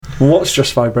What's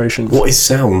just vibrations? What is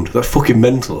sound? That's fucking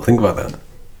mental. Think about that.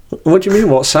 What do you mean,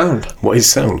 what sound? What is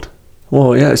sound?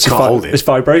 Well, yeah, it's, hold it. It's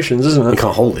vibrations, isn't it? You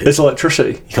can't hold it. It's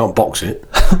electricity. You can't box it.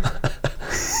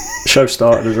 Show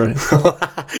started already.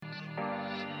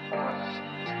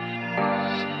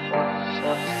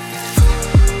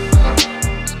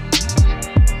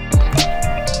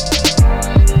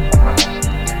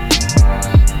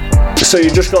 So you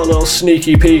just got a little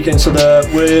sneaky peek into the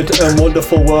weird and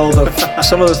wonderful world of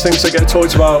some of the things that get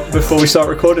talked about before we start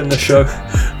recording this show.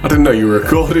 I didn't know you were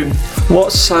recording.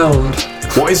 What's sound?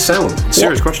 What is sound?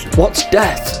 Serious question. What's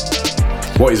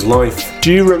death? What is life?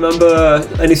 Do you remember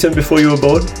anything before you were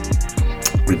born?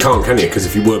 We can't, can you? Because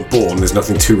if you weren't born, there's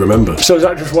nothing to remember. So is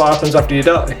that just what happens after you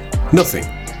die? Nothing.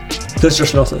 There's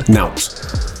just nothing.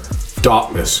 Nouts.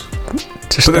 Darkness.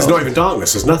 But there's not even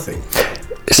darkness, there's nothing.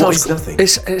 What is nothing?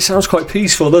 It sounds quite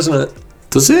peaceful, doesn't it?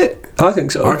 Does it? I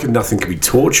think so. I reckon nothing can be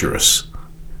torturous.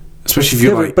 Especially if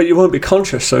you're but you won't be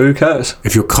conscious, so who cares?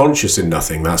 If you're conscious in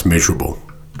nothing, that's miserable.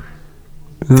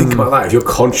 Think about that. If you're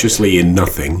consciously in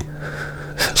nothing.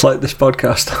 It's like this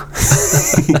podcast.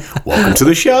 Welcome to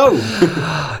the show.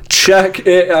 Check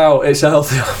it out. It's a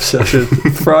healthy obsession.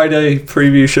 Friday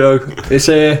preview show. It's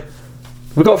here.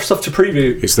 We've got stuff to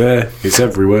preview. It's there. It's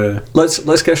everywhere.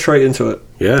 Let's get straight into it.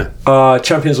 Yeah.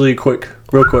 Champions League,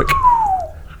 real quick.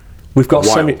 We've got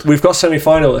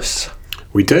semi-finalists.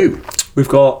 We do. We've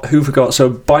got so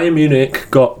Bayern Munich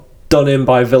got done in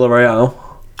by Villarreal.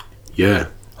 Yeah.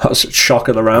 That's a shock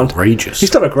of the round. Outrageous. He's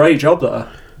done a great job there.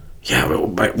 Yeah,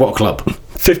 what a club.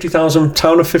 50,000,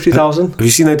 town of 50,000. Have you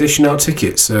seen they're dishing out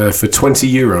tickets for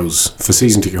 €20 for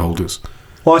season ticket holders?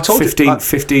 Well, I told 15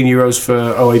 euros for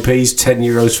OAPs, 10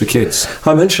 euros for kids.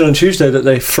 I mentioned on Tuesday that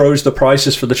they froze the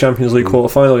prices for the Champions League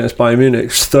quarter-final against Bayern Munich.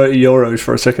 It's 30 euros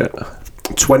for a ticket.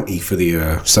 20 for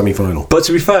the semi-final. But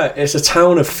to be fair, it's a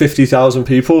town of 50,000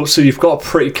 people, so you've got a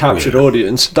pretty captured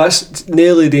audience. That's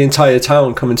nearly the entire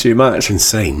town coming to your match.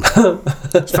 Insane.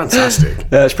 It's fantastic.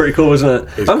 Yeah, it's pretty cool, isn't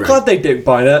it? I'm glad they did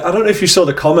buy it. I don't know if you saw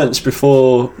the comments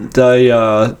before they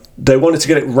wanted to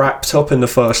get it wrapped up in the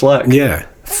first leg. Yeah.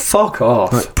 Fuck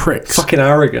off. Like pricks. Fucking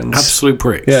arrogance. Absolute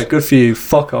pricks. Yeah, good for you.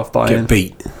 Fuck off, Bayern. Get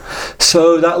beat.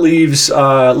 So that leaves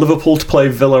Liverpool to play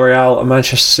Villarreal and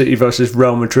Manchester City versus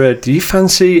Real Madrid. Do you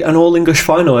fancy an all-English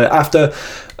final after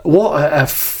what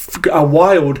a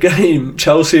wild game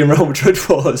Chelsea and Real Madrid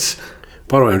was?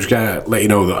 By the way, I'm just going to let you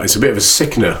know that it's a bit of a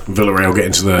sickener Villarreal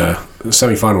getting to the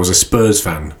semi-final as a Spurs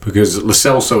fan, because Lo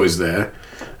Celso is there.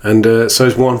 And so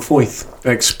is Juan Foyth,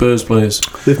 ex-Spurs players.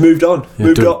 They've moved on.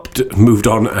 Moved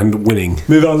on and winning.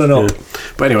 Moved on and up. Yeah.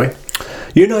 But anyway.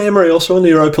 Unai Emery also in the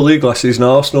Europa League last season.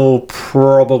 Arsenal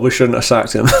probably shouldn't have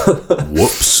sacked him.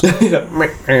 Whoops. But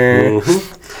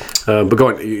go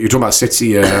on, you're talking about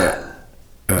City...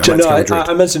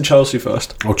 I mentioned Chelsea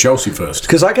first. Oh, Chelsea first.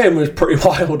 Because that game was pretty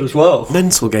wild as well.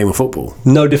 Mental game of football.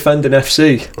 No defending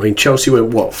FC. I mean, Chelsea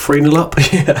went, 3-0 up?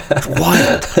 Yeah.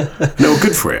 Wild. They were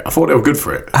good for it. I thought they were good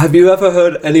for it. Have you ever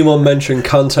heard anyone mention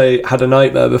Kante had a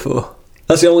nightmare before?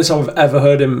 That's the only time I've ever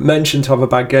heard him mention to have a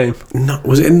bad game. No,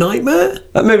 was it a nightmare?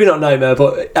 Maybe not nightmare,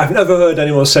 but I've never heard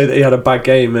anyone say that he had a bad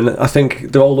game. And I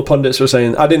think all the pundits were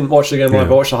saying, I didn't watch the game live,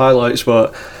 I watched the highlights,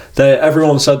 but...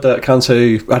 everyone said that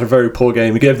Kante had a very poor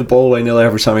game. He gave the ball away nearly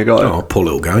every time he got it. Oh, poor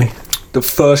little guy. The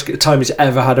first time he's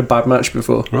ever had a bad match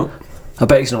before. Oh. I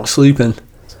bet he's not sleeping.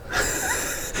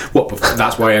 What?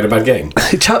 That's why he had a bad game?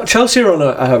 Chelsea are on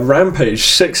a rampage.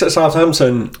 6 at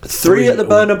Southampton, 3 at the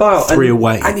Bernabeu. 3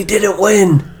 away. And he didn't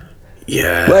win.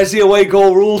 Yeah. Where's the away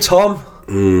goal rule, Tom?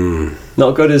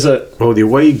 Not good, is it? Well, the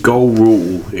away goal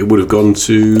rule, it would have gone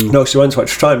to... No, so they went to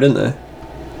extra time, didn't they?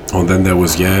 Oh, then there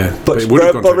was, But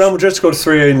Real Madrid scored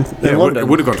 3 in London. It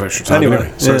would have gone to extra time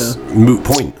anyway. So it's moot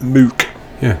point. Mook.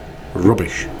 Yeah.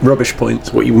 Rubbish. Rubbish point.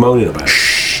 So what are you moaning about?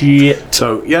 Shit.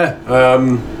 So,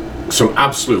 some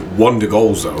absolute wonder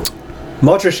goals, though.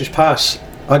 Modric's pass.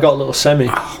 I got a little semi.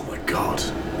 Oh, my God.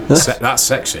 That's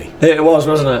sexy. It was,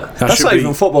 wasn't it? That's not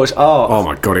even football, it's art. Oh,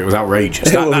 my God, it was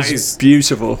outrageous. That is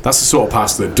beautiful. That's the sort of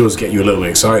pass that does get you a little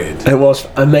bit excited. It was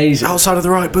amazing. Outside of the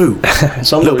right boot.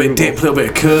 It's a little bit dip, a little bit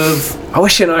of curve. I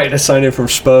wish United had signed him from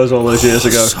Spurs all those years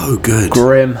ago. So good.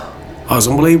 Grim. Oh, it's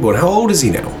unbelievable. And how old is he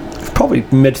now? Probably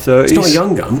mid-30s. He's not a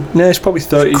young gun. No, he's probably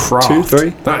 32, 3.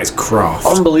 That is craft.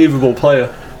 Unbelievable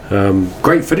player.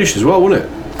 Great finish as well, wasn't it?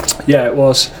 Yeah, it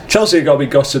was. Chelsea have got to be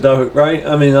gutted out, right?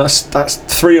 I mean, that's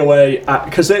 3 away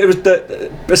because it was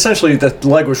essentially the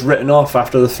leg was written off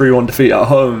after the 3-1 defeat at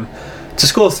home. To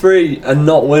score 3 and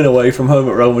not win away from home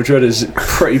at Real Madrid is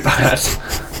pretty bad.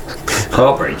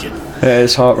 Heartbreaking. It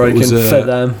is heartbreaking for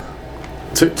them.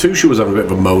 Tuchel was having a bit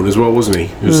of a moan as well, wasn't he?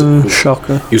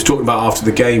 Shocker. He was talking about after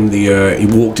the game. He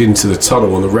walked into the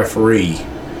tunnel and the referee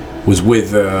was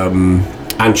with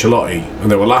Ancelotti,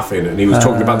 and they were laughing. And he was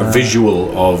talking about the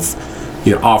visual of,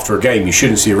 after a game, you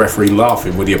shouldn't see a referee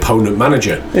laughing with the opponent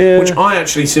manager, which I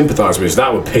actually sympathise with.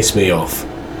 That would piss me off.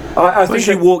 I think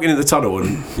you walk into the tunnel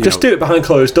and just do it behind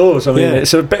closed doors. I mean,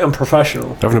 it's a bit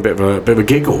unprofessional. Having a bit of a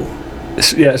giggle.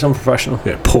 It's unprofessional.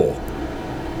 Yeah, poor.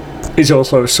 He's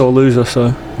also a sore loser,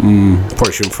 so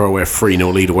probably shouldn't throw away a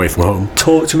 3-0 lead away from home.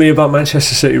 Talk to me about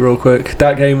Manchester City real quick.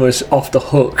 That game was off the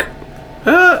hook.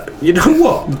 You know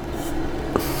what?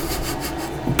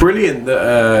 Brilliant.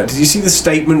 Did you see the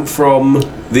statement from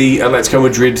the Atletico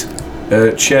Madrid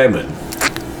chairman?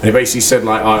 And he basically said,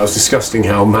 I was disgusting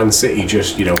how Man City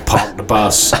just, parked the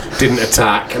bus, didn't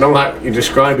attack. And I'm like, you're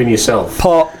describing yourself.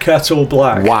 Pot, kettle,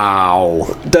 black. Wow.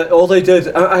 All they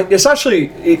did, it's actually,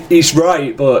 he's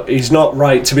right, but he's not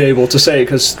right to be able to say it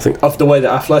because of the way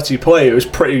that Atleti play. It was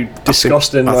pretty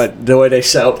disgusting, the way they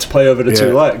set up to play over the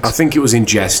two legs. I think it was in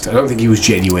jest. I don't think he was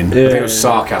genuine. I think it was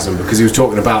sarcasm because he was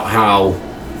talking about how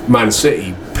Man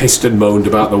City pissed and moaned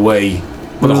about the way...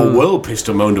 Well, the whole world pissed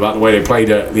and moaned about the way they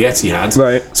played at the Etihad.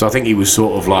 Right. So I think he was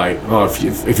sort of like,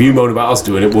 if you moan about us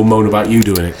doing it, we'll moan about you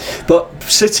doing it. But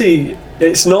City,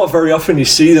 it's not very often you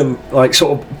see them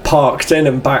sort of parked in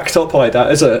and backed up like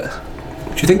that, is it?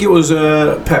 Do you think it was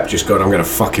Pep just going, I'm going to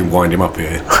fucking wind him up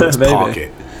here? Let's park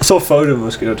it. I thought Foden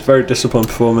was good. Very disciplined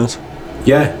performance.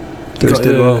 Yeah. Got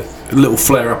a little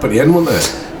flare up at the end, wasn't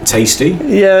there? Tasty.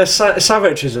 Yeah,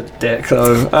 Savic is a dick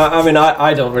though.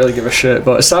 I don't really give a shit,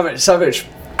 but Savic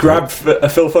grabbed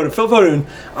Phil Foden. Phil Foden,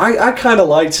 I kind of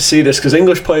like to see this because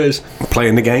English players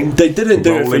playing the game. They didn't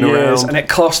do it for years, and it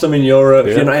cost them in Europe.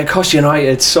 Yeah. It cost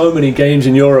United so many games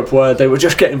in Europe where they were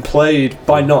just getting played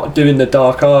by not doing the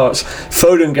dark arts.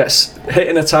 Foden gets hit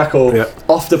in a tackle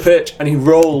off the pitch, and he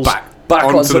rolls back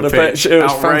onto the pitch. It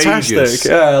was fantastic.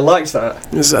 Yeah, I liked that.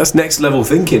 That's next level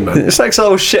thinking, man. It's next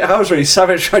level shithousery.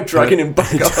 Savage tried dragging him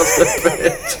back off the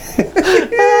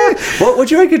pitch. What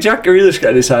do you make of Jack Grealish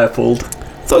getting his hair pulled? I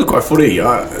thought it was quite funny.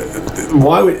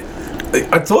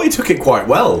 I thought he took it quite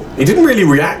well. He didn't really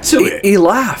react to it. He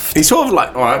laughed. He sort of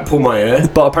alright, pull my hair.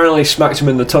 But apparently smacked him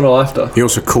in the tunnel after. He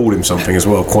also called him something as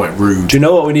well, quite rude. Do you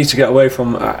know what we need to get away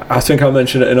from? I think I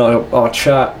mentioned it in our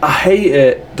chat. I hate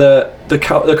it that the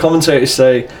commentators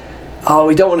say,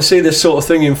 we don't want to see this sort of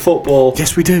thing in football.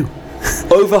 Yes, we do.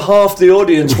 Over half the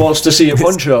audience wants to see a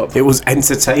punch-up. It was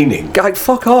entertaining.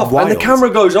 Fuck off. Wild. And the camera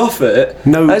goes off it.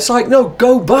 No. And it's no,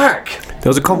 go back. There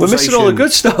was a conversation. We're missing all the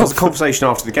good stuff. There was a conversation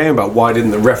after the game about why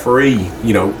didn't the referee,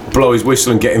 blow his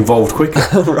whistle and get involved quicker.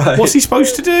 Right. What's he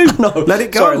supposed to do? No. Let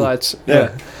it go. Sorry, lads.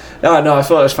 Yeah. No, I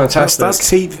thought it was fantastic. That's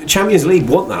TV. Champions League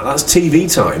want that. That's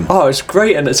TV time. Oh, it's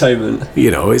great entertainment.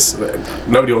 It's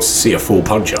nobody wants to see a full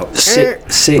punch-up.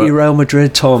 City, Real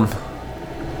Madrid, Tom.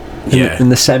 In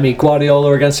the semi,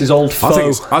 Guardiola against his old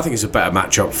foe. I think it's a better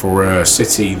matchup for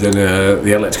City than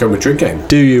the Atletico Madrid game.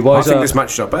 Do you? Why is that? I think this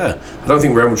matched up better. I don't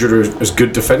think Real Madrid are as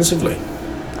good defensively.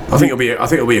 I think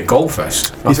it'll be a goal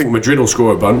fest. I think Madrid will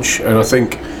score a bunch, and I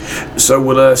think so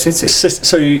will City.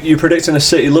 So you predicting a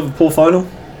City Liverpool final?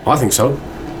 I think so.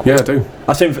 Yeah, I do.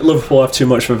 I think Liverpool have too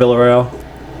much for Villarreal.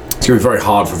 It's going to be very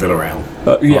hard for Villarreal.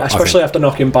 Especially after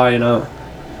knocking Bayern out.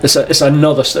 It's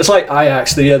another. It's like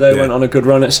Ajax the year they went on a good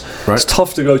run. It's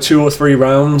tough to go 2 or 3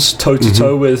 rounds toe to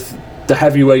toe with the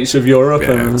heavyweights of Europe.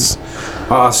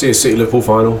 I see a City Liverpool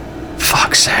final.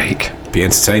 Fuck's sake! Be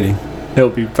entertaining. It'll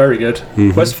be very good.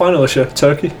 Where's the final this year?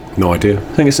 Turkey? No idea.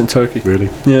 I think it's in Turkey.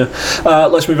 Really? Yeah.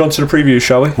 Let's move on to the preview,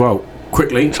 shall we? Well,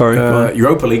 quickly. Sorry.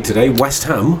 Europa League today. West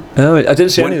Ham. Oh, I didn't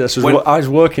see any of this. I was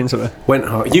working today. Went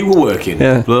hard. You were working.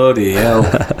 Yeah. Bloody hell.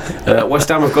 West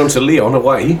Ham have gone to Lyon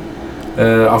away.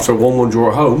 After a 1-1 draw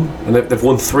at home, and they've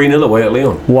won 3-0 away at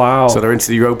Lyon. Wow. So they're into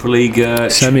the Europa League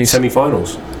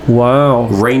semi-finals. Wow.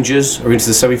 Rangers are into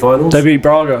the semi-finals. They beat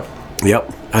Braga. Yep.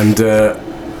 And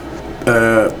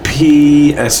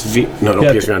PSV... No, not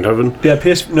PSV Eindhoven. Yeah,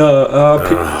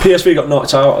 PSV got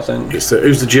knocked out, I think.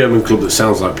 Who's the German club that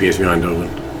sounds like PSV Eindhoven?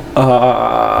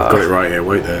 I've got it right here.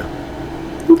 Wait there.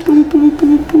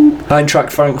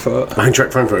 Eintracht Frankfurt.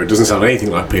 Eintracht Frankfurt. It doesn't sound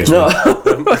anything like PSV. No.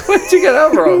 Where'd you get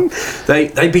that from?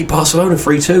 They beat Barcelona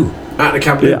 3-2 at the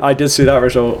Camp Nou. Yeah, I did see that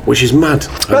result. Which is mad.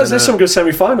 There's some good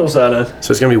semi-finals there then.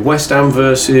 So it's going to be West Ham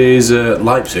versus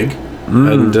Leipzig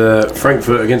and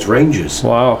Frankfurt against Rangers.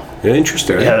 Wow. Yeah,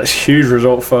 interesting. Yeah, that's a huge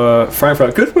result for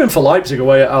Frankfurt. Good win for Leipzig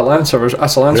away at Atalanta as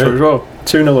well.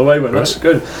 2-0 away win. That's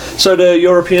good. So the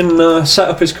European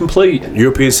setup is complete.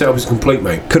 European setup is complete,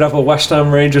 mate. Could have a West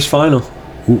Ham Rangers final.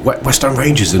 West Ham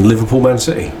Rangers and Liverpool Man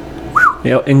City.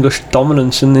 Yeah, English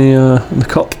dominance in the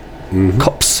cup.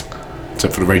 Cups.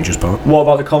 Except for the Rangers part. What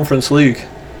about the Conference League?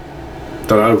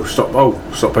 Don't know. Stop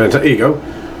paying attention. Here you go.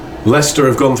 Leicester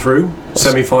have gone through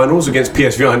semi-finals against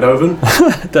PSV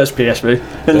Eindhoven. There's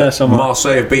PSV in there somewhere.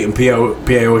 Marseille have beaten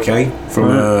PAOK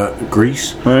from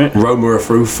Greece. Right. Roma are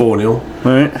through 4-0.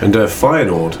 Right. And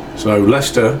Feyenoord. So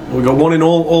Leicester, we've got one in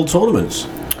all tournaments.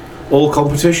 All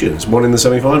competitions. One in the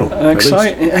semi-final.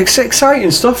 Exciting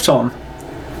stuff, Tom.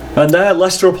 And there,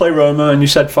 Leicester will play Roma, and you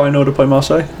said Feyenoord will play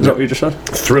Marseille. Is that what you just said?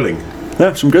 Thrilling.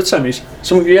 Yeah, some good semis.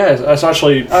 It's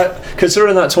actually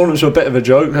considering that tournament's a bit of a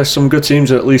joke. There's some good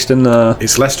teams at least in the.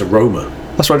 It's Leicester Roma.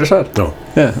 That's what I just said. Oh.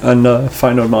 Yeah, and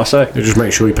Feyenoord Marseille. You just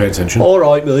make sure you pay attention. All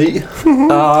right, mate.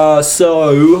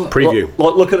 So preview.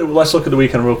 Let's look at the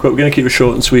weekend real quick. We're going to keep it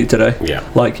short and sweet today. Yeah.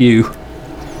 Like you.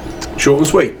 Short and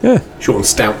sweet. Yeah. Short and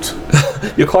stout.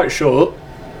 You're quite short.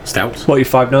 Stout. What are you,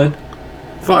 5'9"?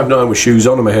 5'9" with shoes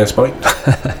on and my hair spiked.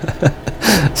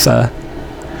 Fair.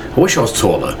 I wish I was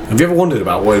taller. Have you ever wondered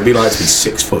about what it'd be like to be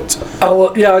 6 foot? Oh,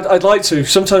 well, yeah, I'd like to.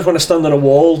 Sometimes when I stand on a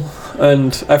wall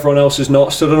and everyone else is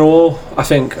not stood on a wall, I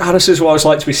think, this is what it's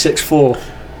like to be 6'4".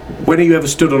 When have you ever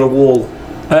stood on a wall?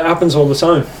 It happens all the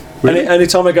time. Really?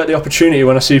 Anytime I get the opportunity,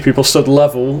 when I see people stood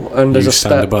level and there's a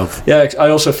stand step above. Yeah, I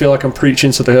also feel like I'm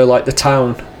preaching to the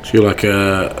town. So you're like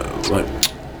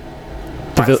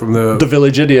from the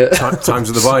village idiot. times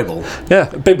of the Bible. Yeah,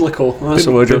 biblical. That's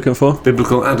the word you're looking for.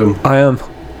 Biblical Adam. I am.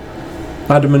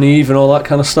 Adam and Eve and all that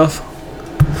kind of stuff.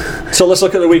 So let's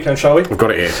look at the weekend, shall we? We've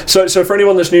got it here. So for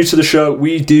anyone that's new to the show,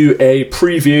 we do a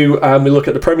preview and we look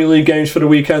at the Premier League games for the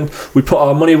weekend. We put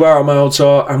our money where our mouths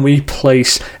are and we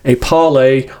place a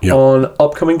parlay on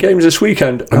upcoming games this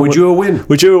weekend. And we do a win.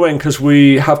 We do a win because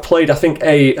we have played, I think,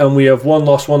 8 and we have one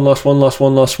lost. We're on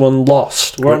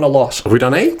a loss. Have we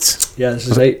done 8? Yeah, this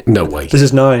is 8. No way. This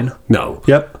is 9. No.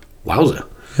 Yep. Wowzer.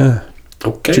 Yeah.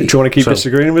 Okay. Do you want to keep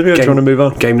disagreeing with me or do you want to move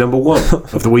on? Game number 1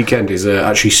 of the weekend is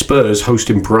actually Spurs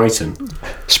hosting Brighton.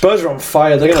 Spurs are on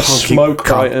fire. They're going to smoke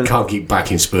Brighton. Can't keep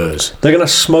backing Spurs. They're going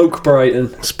to smoke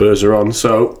Brighton. Spurs are on.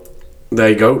 So, there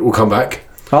you go. We'll come back.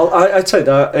 I'd take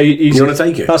that. Easy. You want to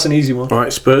take it? That's an easy one. All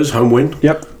right, Spurs, home win.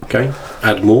 Yep. Okay.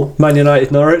 Add more. Man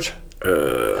United, Norwich.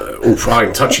 I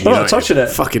ain't touching United. Not touching it.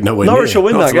 Fucking nowhere Norwich near.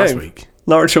 will win that game. Last week.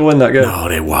 Norwich will win that game. No,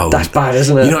 they won't. That's bad,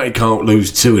 isn't it? United can't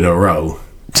lose 2 in a row.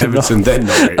 Everton, then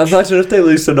Norwich. Imagine if they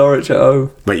lose to Norwich at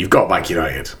home. Mate, you've got back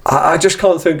United. I just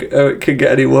can't think it could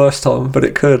get any worse, Tom, but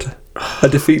it could. A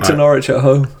defeat to Norwich at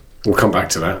home. We'll come back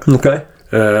to that. Okay.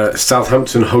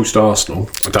 Southampton host Arsenal.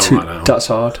 I don't like that. That's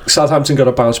hard. Southampton got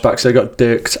a bounce back, so they got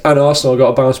dicked. And Arsenal got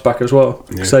a bounce back as well.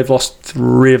 Because they've lost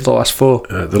 3 of the last 4.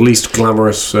 The least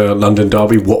glamorous London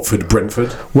derby,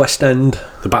 Watford-Brentford. West End.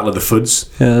 The Battle of the Foods.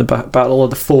 Yeah, the Battle of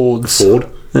the Fords.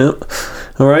 Ford. Yeah.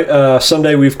 All right.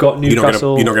 Sunday we've got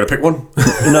Newcastle. You're not going to pick one?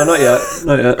 No, not yet.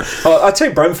 Not yet. I'd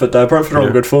take Brentford there. Brentford are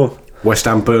on good form. West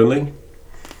Ham, Burnley.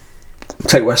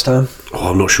 Take West Ham.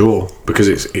 Oh, I'm not sure because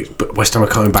but West Ham are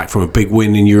coming back from a big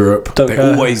win in Europe. They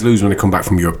always lose when they come back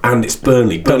from Europe, and it's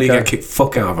Burnley. Burnley are going to kick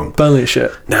fuck out of them. Burnley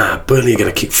shit. Nah, Burnley are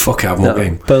going to kick fuck out of them all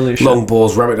game. Burnley shit. Long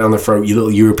balls, ram it down the throat. You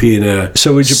little European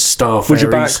so would you star would you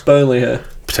back Burnley here?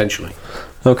 Potentially.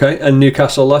 Okay, and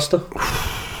Newcastle, Leicester.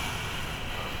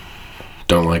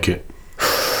 Don't like it.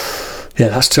 Yeah,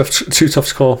 that's tough. Too tough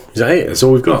to call. Is that it? That's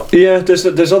all we've got. Yeah,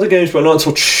 there's other games, but not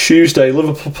until Tuesday.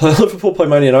 Liverpool play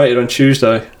Man United on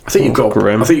Tuesday. I think you've got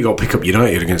to pick up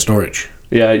United against Norwich.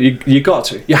 Yeah, you got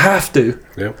to. You have to.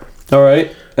 Yeah. All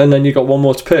right, and then you got one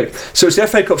more to pick. So it's the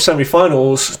FA Cup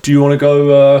semi-finals. Do you want to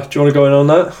go? Do you want to go in on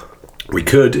that? We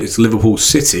could. It's Liverpool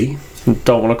City.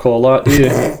 Don't want to call that, do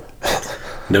you?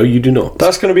 No, you do not.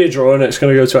 That's going to be a draw, and it's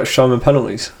going to go to extra time and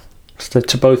penalties.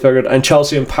 To both very good. And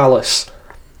Chelsea and Palace.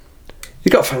 You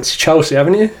got fancy Chelsea,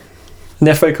 haven't you? In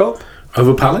the FA Cup?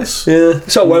 Over Palace? Yeah.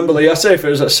 It's at Wembley. I'd say if it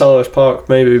was at Selhurst Park,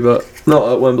 maybe, but not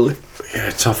at Wembley. Yeah,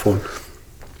 tough one.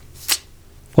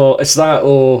 Well, it's that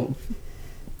or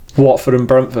Watford and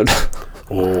Brentford.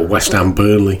 Or West Ham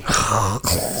Burnley. I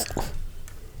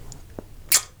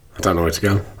don't know where to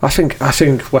go. I think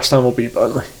West Ham will beat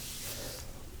Burnley.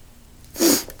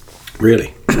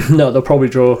 Really? No, they'll probably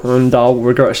draw, and I'll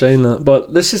regret saying that.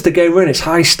 But this is the game we're in. It's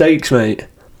high stakes, mate.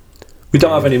 We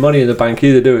don't have any money in the bank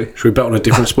either, do we? Should we bet on a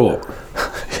different sport?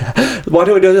 Yeah. Why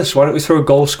don't we do this? Why don't we throw a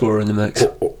goal scorer in the mix?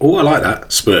 Oh, I like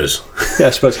that. Spurs.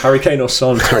 Yeah, Spurs. Harry Kane or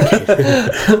Son.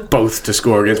 Both to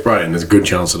score against Brighton. There's a good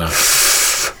chance of that.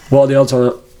 What are the odds on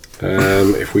it?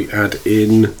 If we add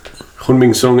in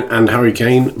Heung-min Son and Harry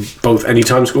Kane, both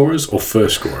anytime scorers or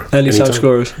first scorer? Anytime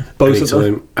scorers. Both of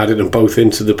them. Added them both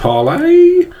into the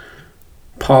parlay.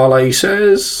 Parlay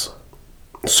says...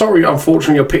 Sorry,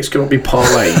 unfortunately, your picks cannot be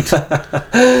parlayed.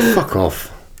 Fuck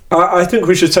off. I think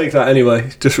we should take that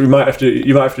anyway. Just you might have to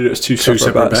do it as two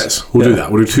separate bets. We'll do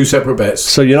that. We'll do 2 separate bets.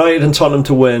 So United and Tottenham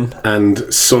to win,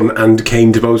 and Son and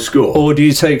Kane to both score. or do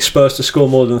you take Spurs to score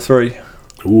more than 3?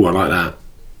 Ooh, I like that.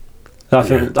 I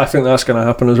think that's going to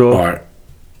happen as well. All right.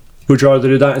 Would you rather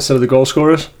do that instead of the goal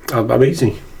scorers? I'm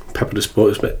easy. Pepper the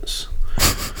sports bets.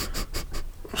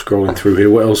 Scrolling through here.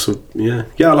 What else? Yeah,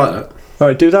 I like that. All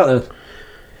right, do that then.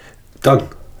 Done.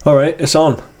 All right, it's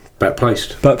on. Bet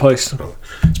placed. Bet placed. Oh,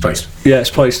 it's placed. Yeah, it's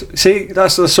placed. See,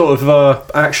 that's the sort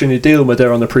of action you're dealing with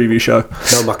there on the preview show.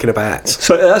 No mucking about.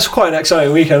 So that's quite an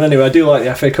exciting weekend anyway. I do like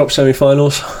the FA Cup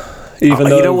semi-finals. Even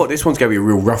though, you know what, this one's going to be a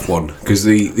real rough one because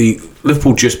the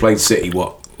Liverpool just played City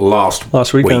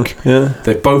last weekend week. Yeah,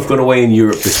 they've both gone away in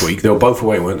Europe this week. They were both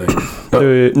away, weren't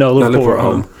they? No, Liverpool were at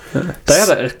home. Yeah. They had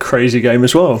a crazy game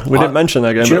as well. We didn't mention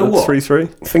that game. Do you know what?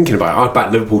 3-3 Thinking about it, I'd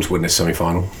back Liverpool to win this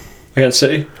semi-final against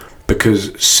City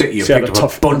because City have picked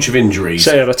up a bunch of injuries.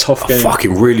 City had a tough game.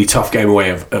 Fucking really tough game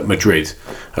away at Madrid,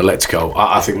 Atletico.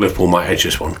 I think Liverpool might edge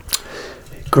this one.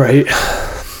 Great.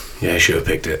 Yeah, should have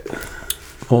picked it.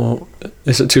 Or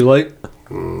is it too late?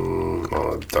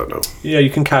 I don't know. Yeah, you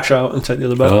can cash out and take the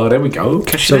other bet. Oh, there we go.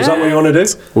 So is that what you want to do?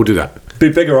 We'll do that. Be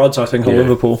bigger odds, I think, on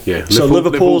Liverpool. Yeah. So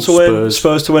Liverpool to win,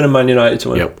 Spurs to win, and Man United to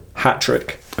win. Yep. Hat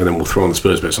trick. And then we'll throw on the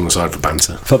Spurs bets on the side for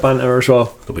banter. For banter as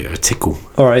well. It'll be a tickle.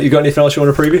 All right, you got anything else you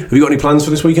want to preview? Have you got any plans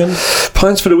for this weekend?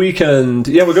 Plans for the weekend?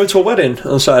 Yeah, we're going to a wedding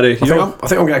on Saturday. I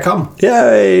think I'm going to come.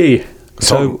 Yay!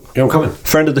 So, I'm coming.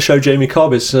 Friend of the show, Jamie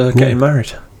Cobb, is getting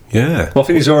married. Yeah. Well, I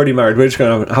think he's already married. We're just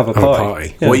going to have a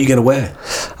party. Yeah. What are you going to wear?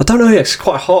 I don't know yet. It's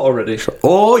quite hot already.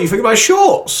 Oh, you think about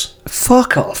shorts?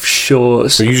 Fuck off,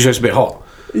 shorts. So usually it's a bit hot.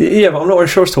 Yeah, but I'm not wearing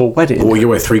shorts to a wedding. Or you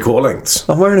wear 3/4 lengths?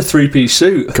 I'm wearing a 3-piece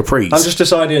suit. Capris. I'm just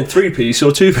deciding 3-piece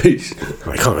or 2-piece.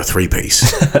 Oh, you can't go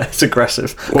 3-piece. It's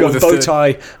aggressive. Got bow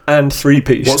tie and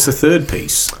 3-piece. What's the third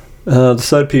piece? The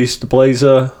third piece, the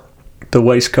blazer, the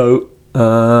waistcoat,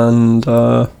 and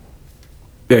yeah,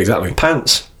 exactly.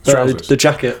 pants. Trousers. The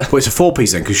jacket. Well, it's a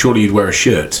 4-piece then, because surely you'd wear a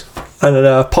shirt. And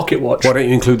a pocket watch. Why don't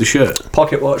you include the shirt?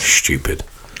 Pocket watch. Stupid.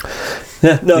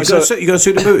 Yeah, no. You going to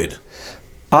suit and booted?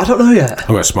 I don't know yet. I'm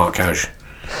wearing smart cash.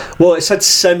 Well, it said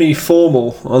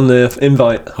semi-formal on the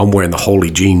invite. I'm wearing the holy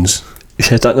jeans.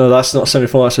 Yeah, that's not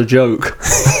semi-formal. That's a joke.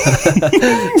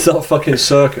 It's not a fucking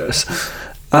circus.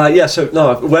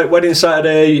 Wedding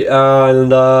Saturday,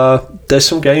 and there's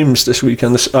some games this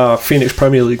weekend. Phoenix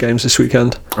Premier League games this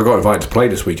weekend. I got invited to play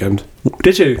this weekend.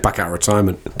 Did you? Back out of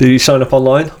retirement. Did you sign up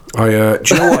online? Do you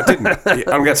know what I didn't?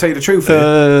 I'm going to tell you the truth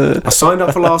here. I signed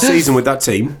up for last season with that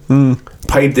team.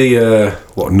 Paid the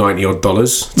 $90 odd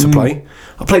to play.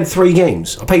 I played 3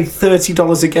 games. I paid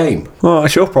 $30 a game. Oh,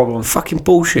 that's your problem. Fucking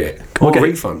bullshit. Or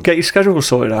refund. Get your schedule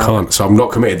sorted out. Can't. So I'm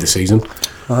not committed this season.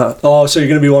 Oh, so you're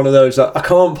going to be one of those that I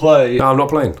can't play. No, I'm not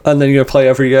playing. And then you're going to play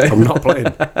every game. I'm not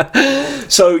playing.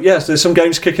 So, yes, there's some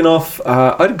games kicking off.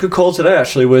 I had a good call today,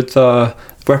 actually, with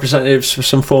representatives from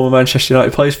some former Manchester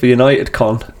United players for United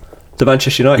Con, the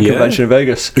Manchester United convention in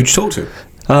Vegas. Who'd you talk to?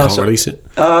 Can't release it.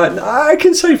 I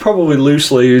can say probably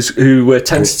loosely who we're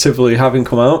tentatively having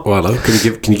come out. Well, hello.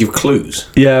 Can you give clues?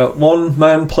 Yeah, one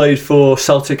man played for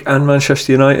Celtic and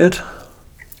Manchester United.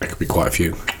 There could be quite a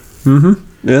few.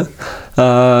 Yeah.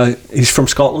 He's from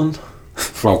Scotland.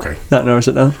 Okay. That narrows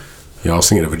it down. Yeah, I was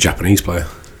thinking of a Japanese player.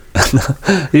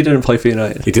 He didn't play for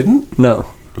United. He didn't? No.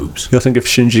 Oops. You're thinking of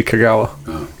Shinji Kagawa.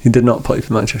 Oh. He did not play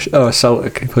for Manchester. Oh,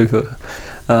 Celtic. He played for.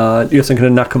 You're thinking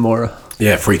of Nakamura.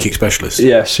 Yeah, free kick specialist.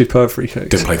 Yeah, superb free kicks.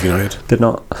 Didn't play for United. Did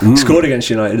not. Scored against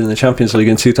United in the Champions League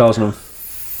in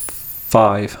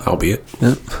 2005. Albeit.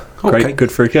 Yeah. Okay. Great,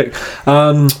 good free kick.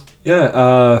 Tall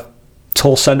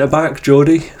centre back,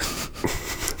 Geordie.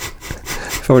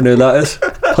 If I knew who that is.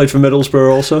 Played for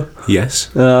Middlesbrough also. Yes.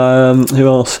 Who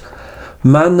else?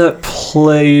 Man that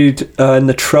played in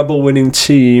the treble-winning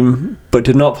team, but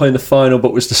did not play in the final,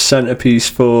 but was the centrepiece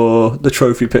for the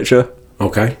trophy picture.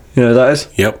 Okay. You know who that is?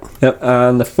 Yep.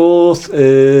 And the fourth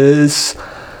is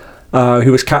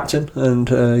who was captain and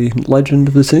legend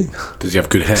of the team. Does he have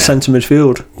good hair? Centre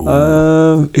midfield.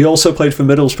 He also played for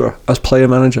Middlesbrough as player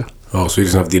manager. Oh, so he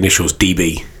doesn't have the initials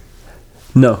DB.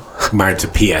 No. Married to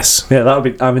PS. Yeah, that would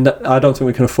be. I mean, I don't think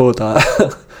we can afford that.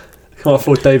 Can't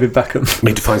afford David Beckham.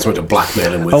 Need to find something to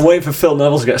blackmail him with. I'm waiting for Phil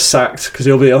Neville to get sacked because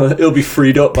he'll be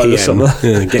freed up by the summer.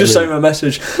 Yeah, just send him a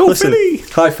message. Oh, Listen, Philly.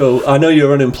 Hi Phil, I know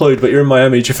you're unemployed, but you're in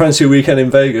Miami. Do you fancy a weekend in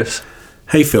Vegas?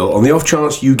 Hey Phil, on the off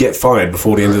chance you get fired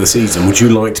before the end of the season, would you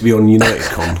like to be on United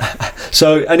Con?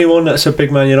 So anyone that's a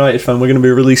big Man United fan, we're going to be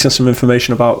releasing some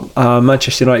information about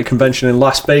Manchester United convention in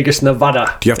Las Vegas,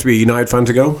 Nevada. Do you have to be a United fan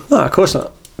to go? No, of course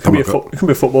not. It can be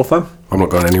a football fan. I'm not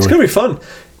going anywhere. It's going to be fun.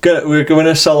 We're going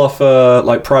to sell off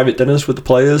like private dinners with the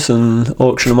players and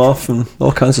auction them off and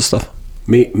all kinds of stuff.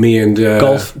 Me and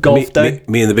golf day.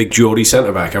 Me and the big Geordie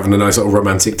centre back having a nice little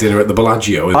romantic dinner at the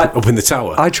Bellagio up in the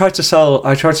tower. I tried to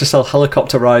sell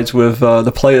helicopter rides with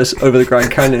the players over the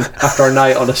Grand Canyon after a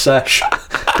night on a sesh.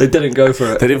 They didn't go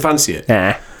for it. They didn't fancy it.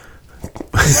 Nah.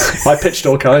 I pitched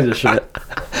all kinds of shit.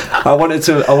 I wanted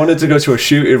to go to a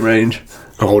shooting range.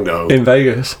 Oh no! In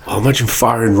Vegas. Oh, imagine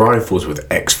firing rifles with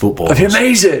ex-footballers. That'd be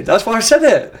amazing. That's why I said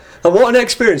it. And what an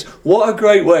experience. What a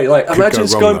great way. Like, imagine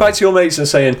going back to your mates and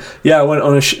saying, yeah, I went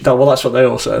on a... well, that's what they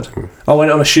all said. I went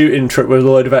on a shooting trip with a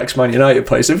load of ex-Man United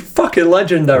players. They're fucking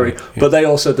legendary. Yeah. But they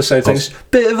all said the same things.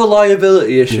 Bit of a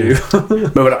liability issue. Yeah.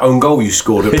 Remember that own goal you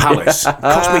scored at Palace?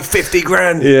 Cost me 50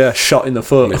 grand. Yeah, shot in the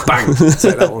foot. Bang.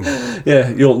 Take that one. Yeah,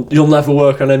 you'll never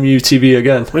work on MUTV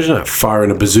again. Imagine that, firing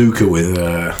a bazooka with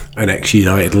an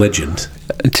ex-United legend.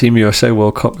 Team USA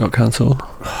World Cup got cancelled.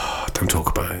 Oh, don't talk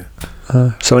about it.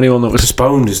 So anyone that was...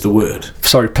 Postponed is the word.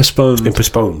 Sorry, postponed. It's been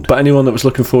postponed. But anyone that was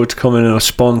looking forward to coming or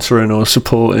sponsoring or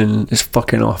supporting is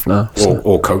fucking off now. So.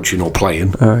 Or coaching or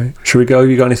playing. All right. Should we go?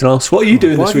 You got anything else? What are you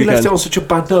doing this weekend? Why have you left it on such a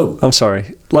bad note? I'm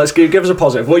sorry. Let's give us a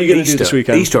positive. What are you going to do this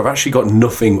weekend? Easter, I've actually got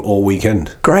nothing all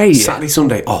weekend. Great. Saturday,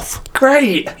 Sunday off.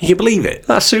 Great. Can you believe it?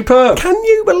 That's superb. Can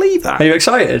you believe that? Are you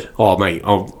excited? Oh, mate,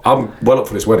 I'm well up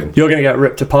for this wedding. You're going to get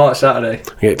ripped apart Saturday.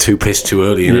 I get too pissed too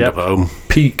early and end up at home.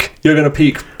 Peak. You're going to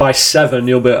peak by 7.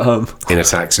 You'll be at home. In a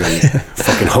taxi.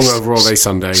 Fucking hungover all day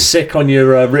Sunday. Sick on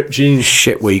your ripped jeans.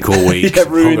 Shit week all week. Yeah,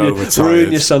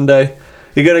 ruin your Sunday.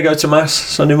 You're going to go to Mass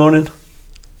Sunday morning?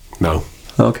 No.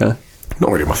 Okay.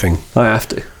 Not really my thing. I have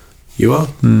to. You are?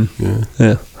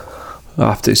 Yeah. I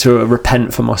have to. So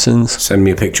repent for my sins. Send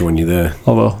me a picture when you're there.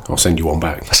 I will. I'll send you one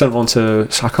back. I sent one to...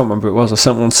 I can't remember who it was. I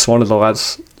sent one to one of the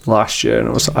lads last year and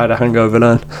I had a hangover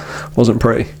then. Wasn't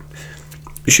pretty.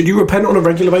 Should you repent on a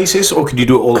regular basis, or could you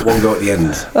do it all at one go at the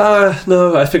end?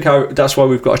 No, I think that's why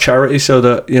we've got a charity, so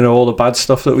that, you know, all the bad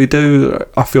stuff that we do,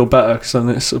 I feel better, because then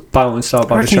it's balanced out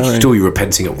by the charity. You do your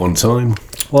repenting at one time.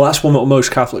 Well, that's what most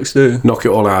Catholics do. Knock it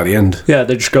all out at the end. Yeah,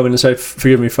 they just go in and say,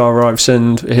 forgive me, Father, I've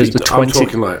sinned. Here's the 20.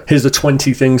 Here's the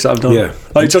 20 things that I've done. Yeah.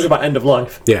 Oh, you're talking about end of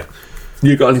life? Yeah.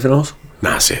 You got anything else?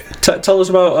 Nah, that's it. Tell us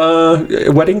about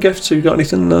wedding gifts. You got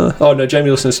anything? Oh no, Jamie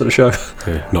listens to the show.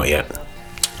 Yeah, not yet.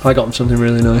 I got him something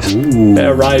really nice. Ooh. It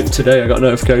arrived today. I got a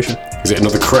notification. Is it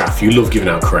another craft? You love giving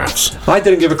out crafts. I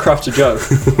didn't give a craft to Joe,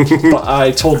 but I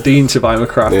told Dean to buy him a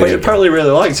craft. But he apparently really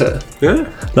liked it.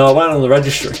 Yeah. No, I went on the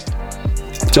registry.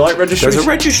 Do you like registries? There's a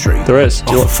registry? There is.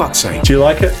 For fuck's sake. Do you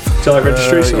like it? Do you like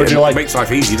registries? Or do you like... It makes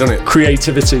life easy, doesn't it?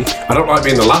 Creativity. I don't like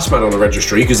being the last man on the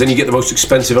registry, because then you get the most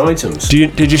expensive items.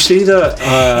 Did you see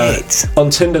that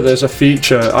on Tinder there's a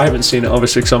feature, I haven't seen it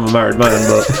obviously because I'm a married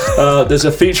man, but there's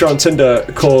a feature on Tinder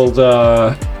called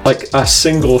like a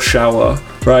single shower,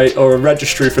 right? Or a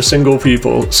registry for single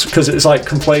people, because it's like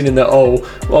complaining that,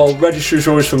 registries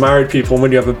are always for married people and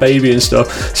when you have a baby and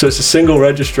stuff, so it's a single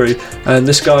registry. And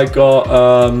this guy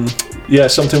got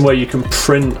something where you can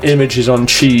print images on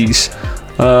cheese.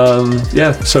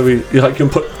 So you can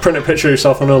print a picture of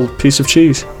yourself on a piece of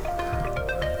cheese.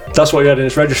 That's what you had in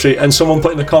his registry, and someone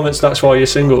put in the comments, that's why you're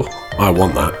single. I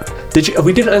want that.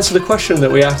 We didn't answer the question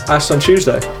that we asked on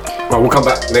Tuesday. Right, we'll come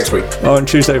back next week. Oh, on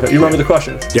Tuesday. You remember the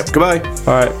question? Yep, goodbye.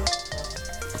 Alright.